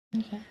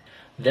Okay.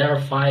 There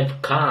are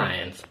 5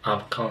 kinds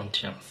of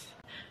conscience.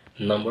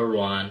 Number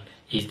 1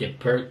 is the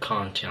pure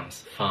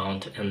conscience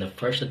found in the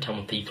 1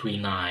 Timothy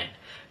 3:9.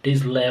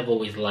 This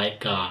level is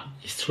like God,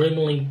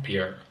 extremely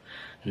pure.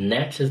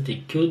 Next is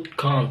the good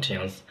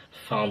conscience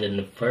found in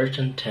the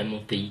 1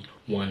 Timothy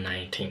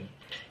 1:19.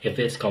 If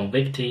it's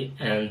convicted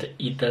and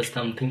it does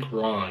something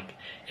wrong,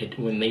 it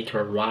will make it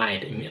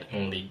right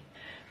immediately.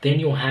 Then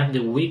you have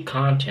the weak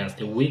conscience.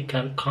 The weak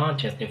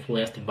conscience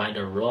influenced by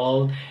the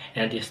role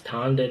and the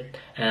standard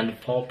and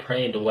fall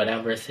prey to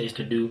whatever it says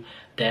to do.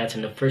 That's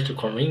in the 1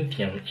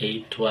 Corinthians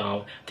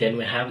 8:12. Then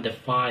we have the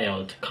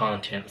defiled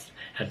conscience.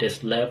 At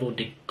this level,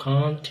 the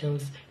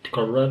conscience is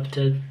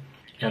corrupted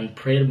and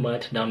pretty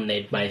much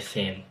dominated by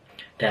sin.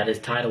 That is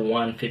Title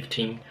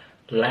 1:15.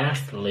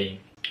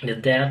 Lastly, the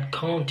dead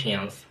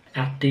conscience.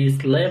 At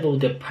this level,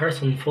 the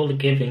person fully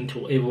given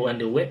to evil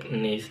and the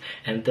wickedness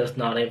and does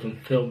not even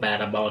feel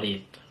bad about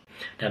it.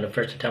 Then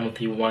 1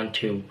 Timothy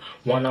 1:2.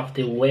 One of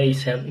the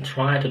ways Satan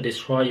tries to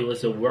destroy you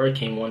is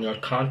working on your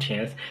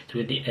conscience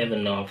through the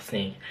evidence of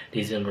sin.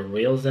 This is the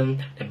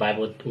reason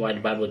why the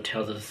Bible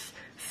tells us,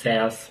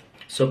 says,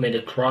 submit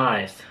to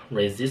Christ,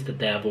 resist the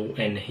devil,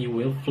 and he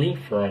will flee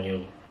from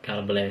you.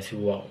 God bless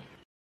you all.